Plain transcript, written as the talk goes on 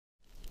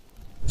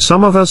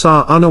Some of us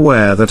are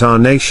unaware that our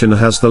nation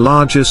has the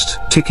largest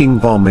ticking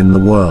bomb in the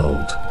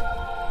world.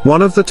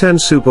 One of the 10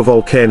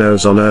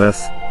 supervolcanoes on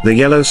Earth, the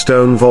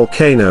Yellowstone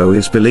Volcano,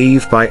 is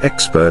believed by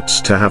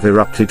experts to have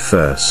erupted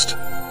first.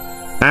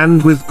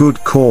 And with good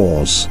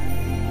cause.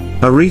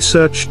 A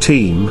research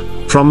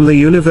team, from the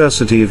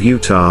University of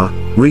Utah,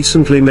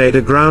 recently made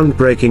a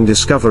groundbreaking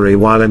discovery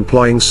while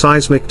employing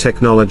seismic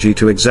technology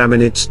to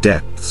examine its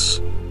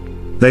depths.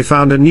 They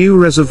found a new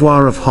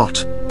reservoir of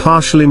hot,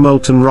 partially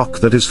molten rock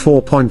that is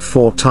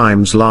 4.4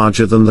 times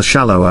larger than the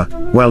shallower,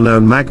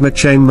 well-known magma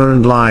chamber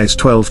and lies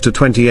 12 to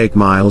 28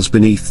 miles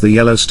beneath the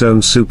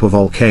Yellowstone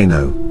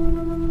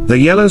supervolcano. The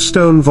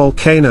Yellowstone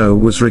volcano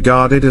was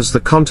regarded as the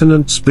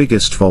continent's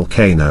biggest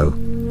volcano.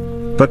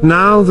 But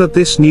now that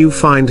this new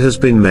find has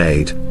been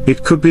made,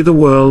 it could be the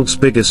world's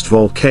biggest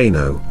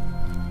volcano.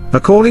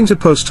 According to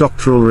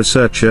postdoctoral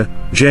researcher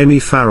Jamie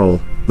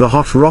Farrell, the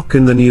hot rock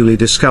in the newly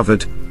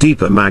discovered,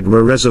 deeper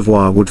magma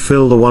reservoir would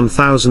fill the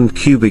 1,000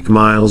 cubic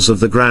miles of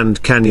the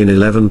Grand Canyon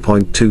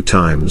 11.2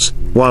 times,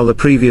 while the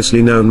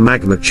previously known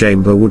magma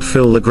chamber would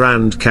fill the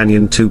Grand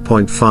Canyon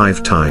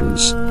 2.5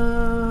 times.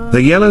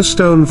 The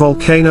Yellowstone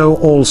volcano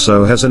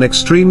also has an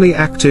extremely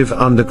active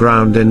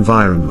underground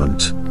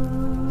environment.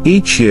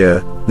 Each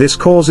year, this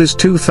causes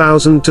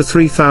 2,000 to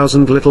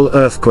 3,000 little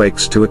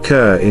earthquakes to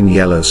occur in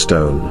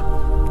Yellowstone,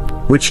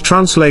 which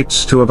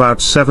translates to about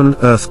 7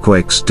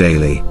 earthquakes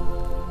daily.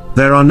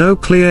 There are no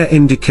clear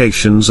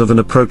indications of an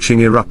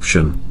approaching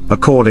eruption,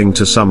 according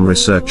to some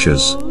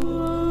researchers.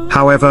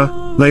 However,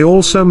 they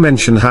also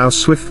mention how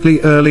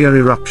swiftly earlier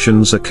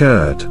eruptions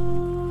occurred.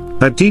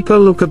 A deeper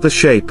look at the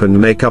shape and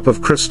makeup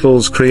of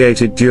crystals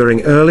created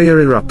during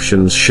earlier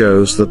eruptions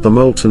shows that the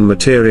molten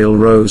material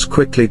rose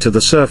quickly to the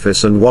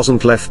surface and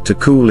wasn't left to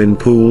cool in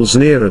pools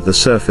nearer the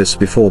surface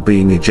before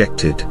being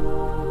ejected.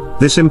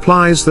 This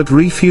implies that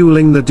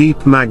refueling the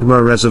deep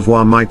magma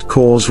reservoir might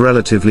cause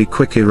relatively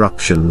quick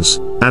eruptions,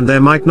 and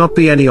there might not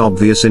be any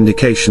obvious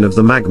indication of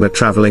the magma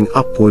traveling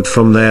upward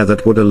from there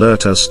that would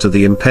alert us to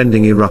the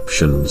impending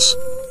eruptions.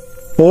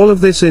 All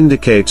of this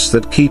indicates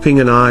that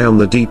keeping an eye on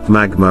the deep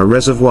magma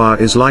reservoir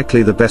is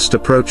likely the best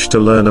approach to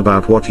learn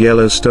about what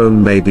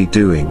Yellowstone may be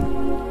doing.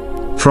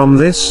 From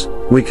this,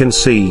 we can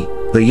see,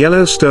 the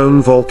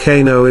Yellowstone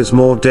volcano is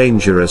more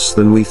dangerous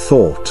than we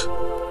thought.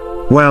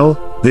 Well,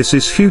 this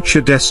is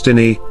future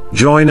destiny.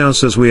 Join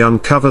us as we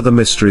uncover the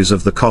mysteries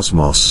of the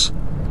cosmos.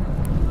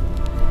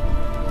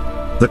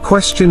 The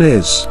question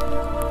is,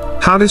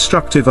 how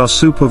destructive are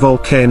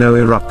supervolcano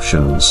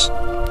eruptions?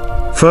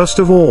 First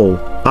of all,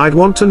 I'd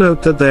want to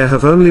note that there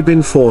have only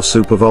been 4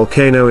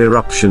 supervolcano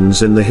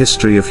eruptions in the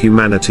history of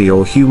humanity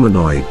or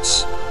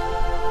humanoids.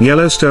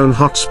 Yellowstone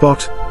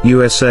Hotspot,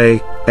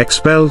 USA,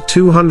 expelled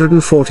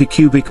 240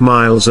 cubic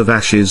miles of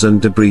ashes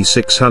and debris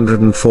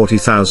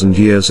 640,000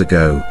 years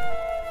ago.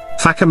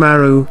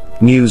 Whakamaru,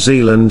 New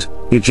Zealand,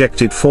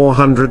 ejected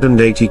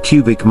 480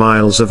 cubic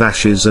miles of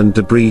ashes and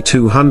debris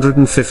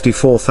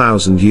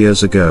 254,000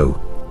 years ago.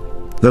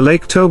 The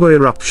Lake Toba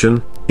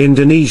eruption,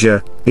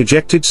 Indonesia,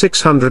 ejected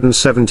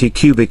 670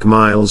 cubic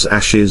miles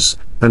ashes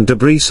and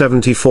debris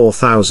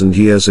 74,000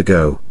 years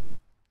ago.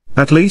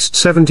 At least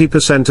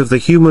 70% of the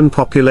human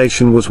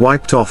population was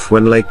wiped off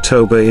when Lake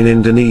Toba in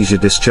Indonesia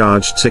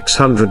discharged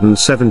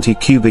 670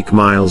 cubic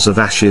miles of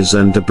ashes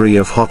and debris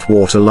of hot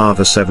water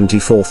lava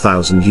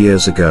 74,000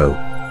 years ago.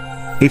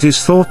 It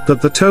is thought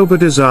that the Toba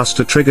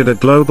disaster triggered a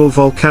global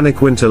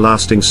volcanic winter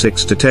lasting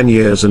 6 to 10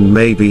 years and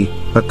maybe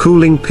a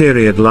cooling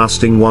period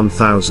lasting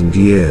 1,000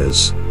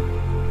 years.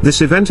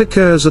 This event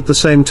occurs at the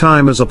same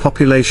time as a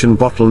population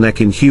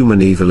bottleneck in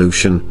human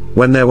evolution,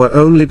 when there were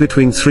only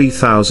between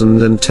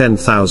 3,000 and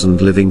 10,000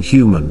 living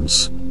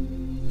humans.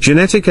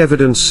 Genetic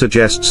evidence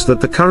suggests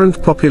that the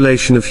current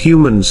population of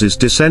humans is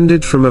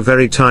descended from a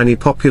very tiny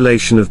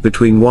population of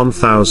between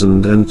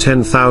 1,000 and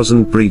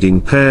 10,000 breeding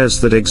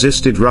pairs that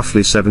existed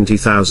roughly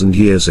 70,000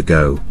 years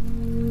ago.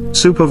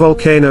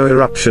 Supervolcano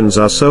eruptions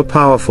are so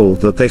powerful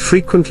that they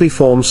frequently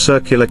form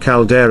circular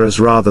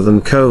calderas rather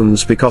than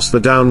cones because the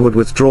downward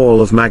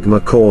withdrawal of magma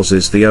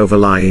causes the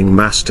overlying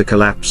mass to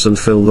collapse and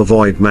fill the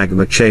void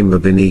magma chamber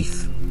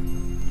beneath.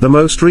 The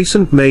most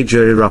recent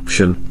major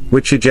eruption,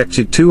 which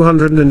ejected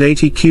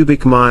 280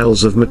 cubic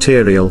miles of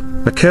material,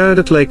 occurred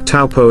at Lake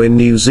Taupo in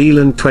New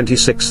Zealand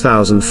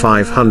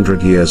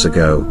 26,500 years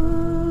ago.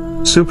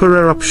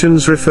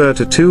 Supereruptions refer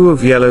to 2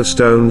 of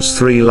Yellowstone's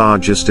 3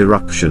 largest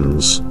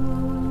eruptions.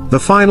 The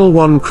final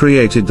one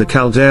created the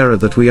caldera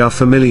that we are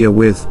familiar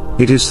with.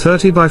 It is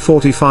 30 by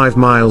 45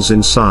 miles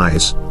in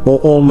size, or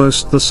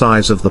almost the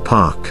size of the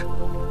park.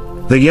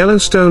 The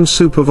Yellowstone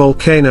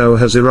supervolcano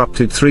has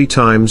erupted 3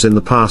 times in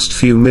the past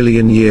few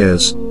million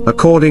years,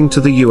 according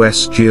to the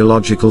U.S.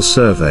 Geological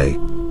Survey.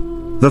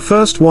 The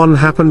first one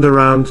happened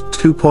around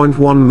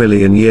 2.1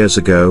 million years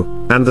ago,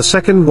 and the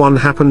second one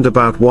happened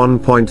about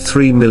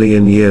 1.3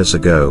 million years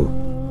ago.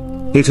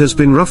 It has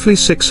been roughly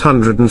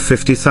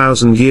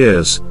 650,000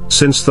 years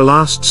since the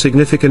last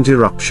significant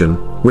eruption,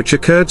 which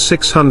occurred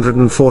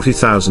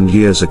 640,000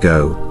 years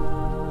ago.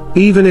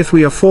 Even if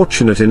we are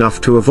fortunate enough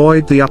to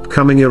avoid the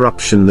upcoming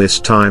eruption this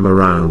time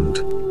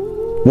around,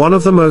 one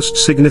of the most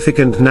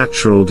significant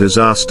natural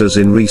disasters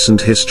in recent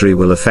history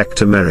will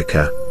affect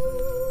America.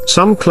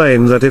 Some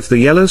claim that if the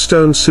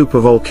Yellowstone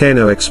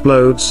supervolcano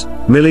explodes,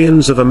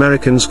 millions of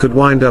Americans could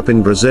wind up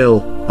in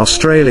Brazil,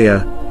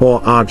 Australia,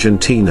 or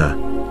Argentina.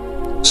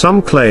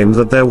 Some claim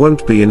that there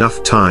won't be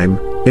enough time,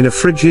 in a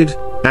frigid,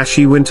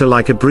 ashy winter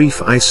like a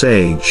brief ice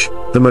age,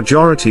 the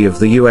majority of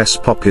the US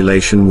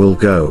population will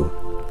go.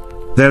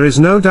 There is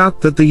no doubt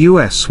that the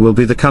US will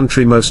be the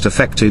country most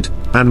affected,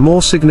 and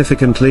more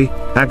significantly,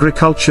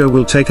 agriculture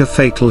will take a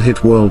fatal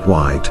hit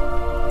worldwide.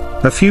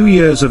 A few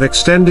years of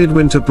extended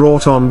winter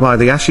brought on by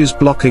the ashes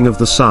blocking of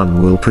the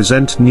sun will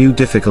present new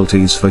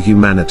difficulties for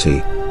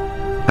humanity.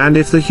 And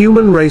if the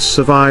human race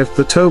survived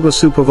the Toba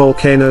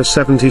supervolcano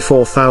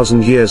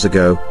 74,000 years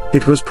ago,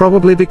 it was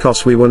probably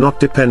because we were not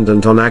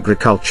dependent on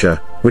agriculture,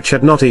 which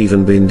had not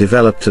even been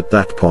developed at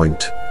that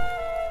point.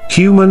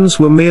 Humans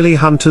were merely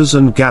hunters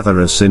and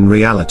gatherers in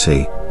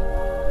reality.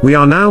 We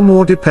are now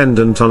more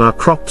dependent on our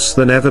crops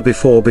than ever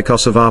before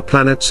because of our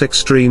planet's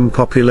extreme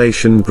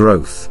population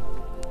growth.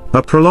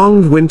 A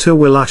prolonged winter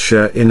will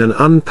usher in an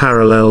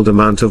unparalleled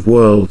amount of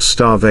world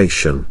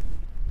starvation.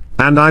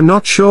 And I'm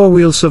not sure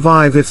we'll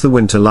survive if the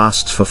winter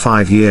lasts for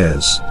 5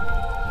 years.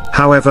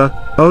 However,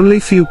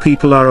 only few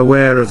people are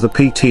aware of the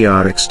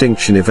PTR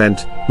extinction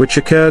event, which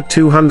occurred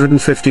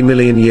 250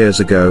 million years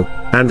ago,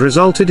 and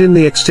resulted in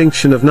the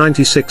extinction of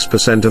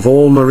 96% of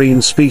all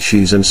marine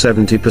species and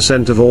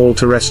 70% of all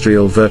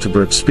terrestrial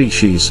vertebrate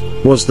species,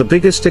 was the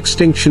biggest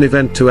extinction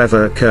event to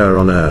ever occur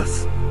on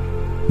Earth.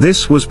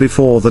 This was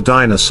before the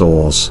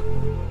dinosaurs.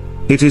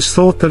 It is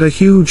thought that a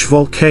huge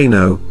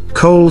volcano,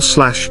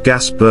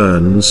 coal/gas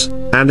burns,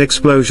 and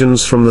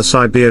explosions from the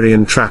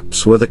Siberian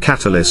traps were the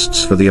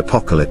catalysts for the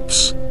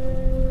apocalypse.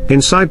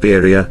 In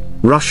Siberia,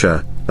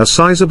 Russia, a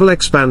sizable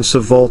expanse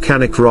of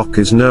volcanic rock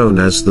is known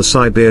as the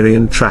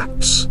Siberian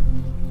traps.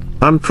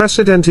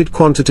 Unprecedented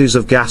quantities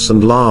of gas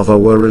and lava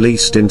were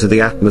released into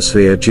the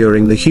atmosphere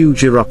during the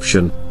huge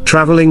eruption,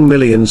 traveling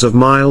millions of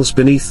miles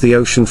beneath the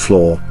ocean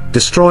floor,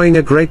 destroying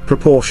a great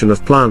proportion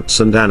of plants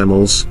and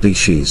animal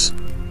species.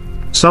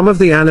 Some of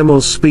the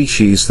animal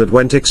species that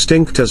went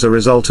extinct as a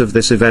result of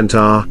this event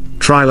are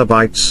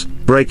trilobites,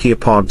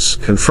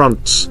 brachiopods,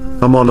 confronts,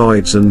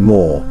 ammonoids and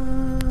more.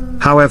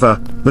 However,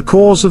 the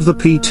cause of the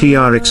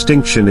PTR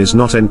extinction is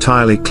not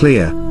entirely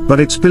clear, but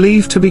it's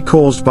believed to be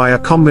caused by a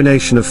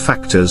combination of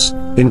factors,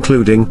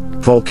 including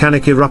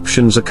volcanic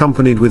eruptions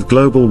accompanied with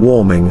global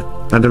warming,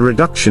 and a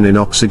reduction in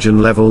oxygen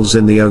levels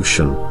in the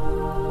ocean.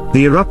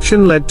 The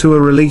eruption led to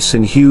a release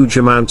in huge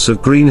amounts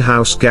of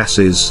greenhouse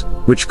gases,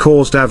 which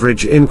caused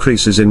average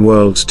increases in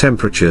world's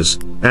temperatures,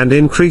 and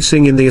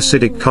increasing in the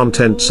acidic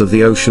contents of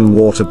the ocean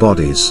water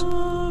bodies.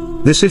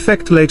 This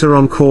effect later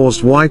on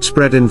caused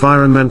widespread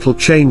environmental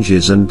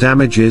changes and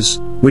damages,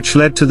 which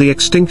led to the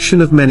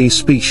extinction of many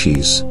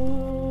species.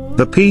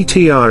 The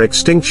PTR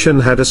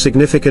extinction had a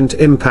significant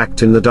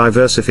impact in the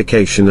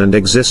diversification and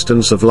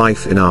existence of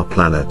life in our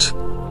planet.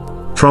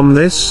 From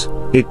this,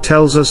 it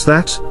tells us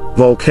that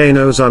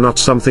volcanoes are not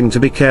something to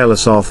be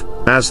careless of,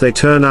 as they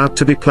turn out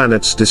to be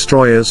planet's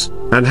destroyers,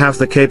 and have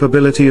the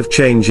capability of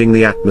changing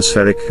the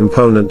atmospheric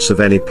components of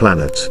any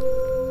planet,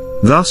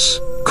 thus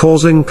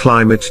causing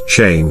climate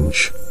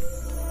change.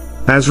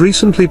 As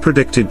recently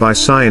predicted by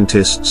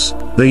scientists,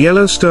 the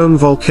Yellowstone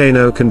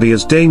volcano can be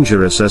as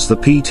dangerous as the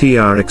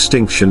PTR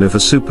extinction if a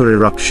super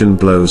eruption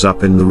blows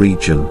up in the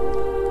region.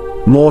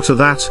 More to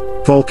that,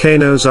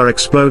 volcanoes are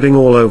exploding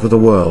all over the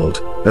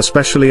world,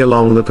 especially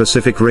along the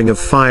Pacific Ring of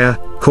Fire,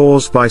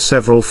 caused by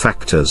several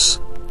factors.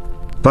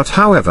 But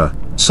however,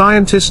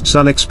 scientists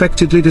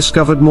unexpectedly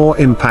discovered more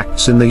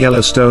impacts in the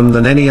Yellowstone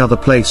than any other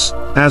place,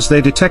 as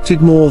they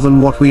detected more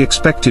than what we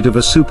expected of a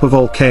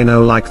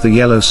supervolcano like the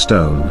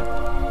Yellowstone.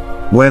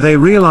 Where they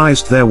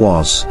realized there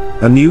was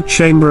a new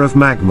chamber of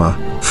magma,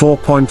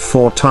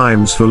 4.4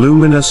 times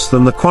voluminous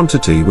than the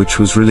quantity which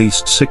was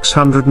released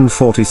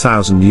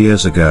 640,000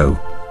 years ago.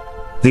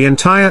 The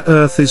entire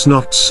Earth is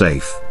not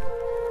safe.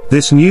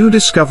 This new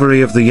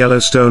discovery of the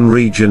Yellowstone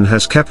region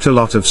has kept a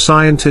lot of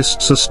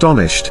scientists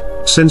astonished,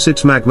 since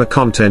its magma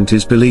content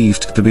is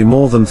believed to be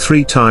more than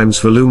 3 times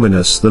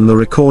voluminous than the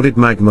recorded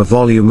magma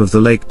volume of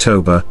the Lake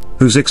Toba,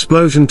 whose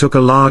explosion took a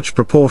large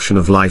proportion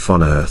of life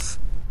on Earth.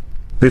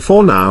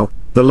 Before now,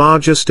 the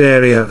largest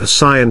area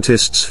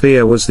scientists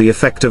fear was the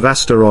effect of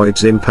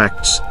asteroids'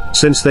 impacts,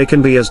 since they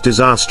can be as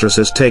disastrous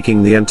as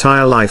taking the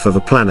entire life of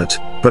a planet,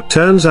 but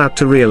turns out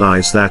to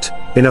realize that,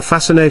 in a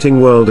fascinating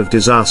world of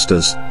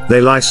disasters, they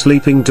lie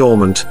sleeping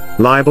dormant,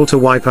 liable to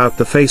wipe out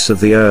the face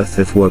of the Earth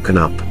if woken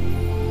up.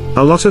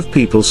 A lot of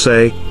people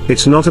say,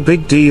 it's not a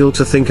big deal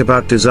to think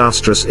about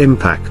disastrous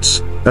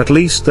impacts, at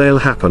least they'll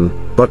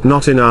happen, but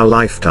not in our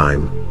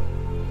lifetime.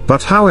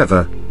 But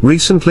however,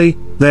 recently,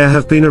 there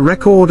have been a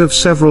record of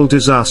several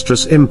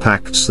disastrous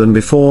impacts than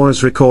before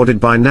as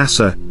recorded by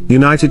NASA,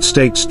 United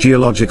States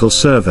Geological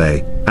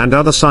Survey, and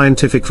other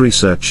scientific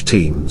research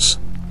teams.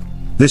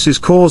 This is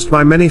caused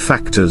by many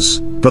factors,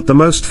 but the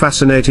most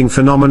fascinating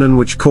phenomenon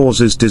which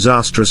causes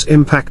disastrous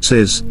impacts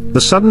is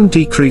the sudden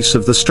decrease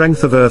of the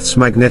strength of Earth's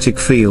magnetic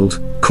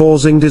field,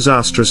 causing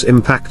disastrous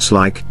impacts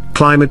like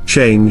climate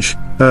change,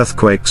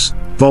 earthquakes,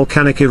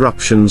 volcanic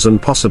eruptions,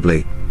 and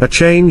possibly a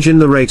change in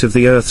the rate of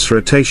the Earth's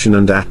rotation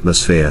and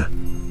atmosphere.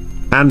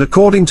 And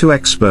according to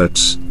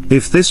experts,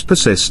 if this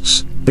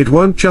persists, it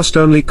won't just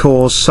only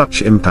cause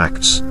such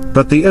impacts,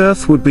 but the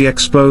Earth would be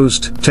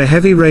exposed to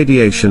heavy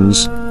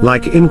radiations,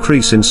 like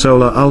increase in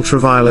solar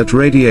ultraviolet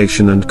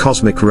radiation and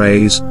cosmic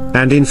rays,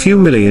 and in few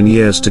million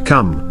years to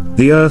come,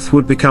 the Earth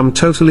would become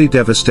totally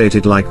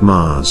devastated like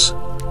Mars.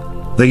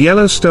 The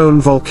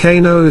Yellowstone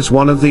volcano is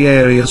one of the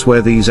areas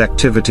where these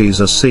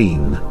activities are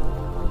seen.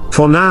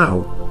 For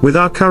now, with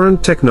our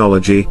current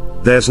technology,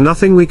 there's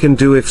nothing we can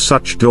do if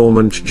such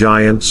dormant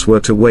giants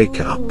were to wake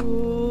up.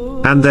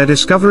 And their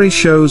discovery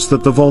shows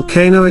that the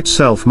volcano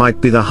itself might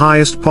be the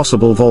highest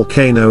possible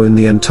volcano in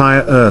the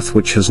entire Earth,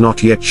 which has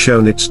not yet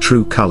shown its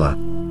true color.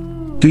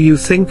 Do you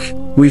think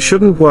we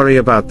shouldn't worry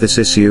about this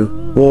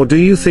issue, or do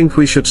you think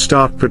we should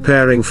start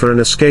preparing for an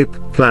escape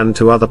plan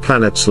to other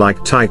planets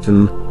like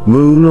Titan,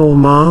 Moon, or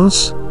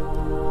Mars?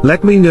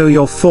 Let me know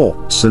your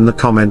thoughts in the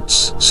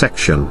comments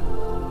section.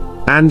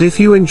 And if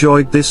you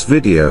enjoyed this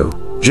video,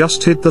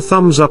 just hit the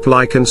thumbs up,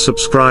 like, and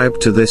subscribe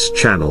to this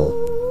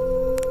channel.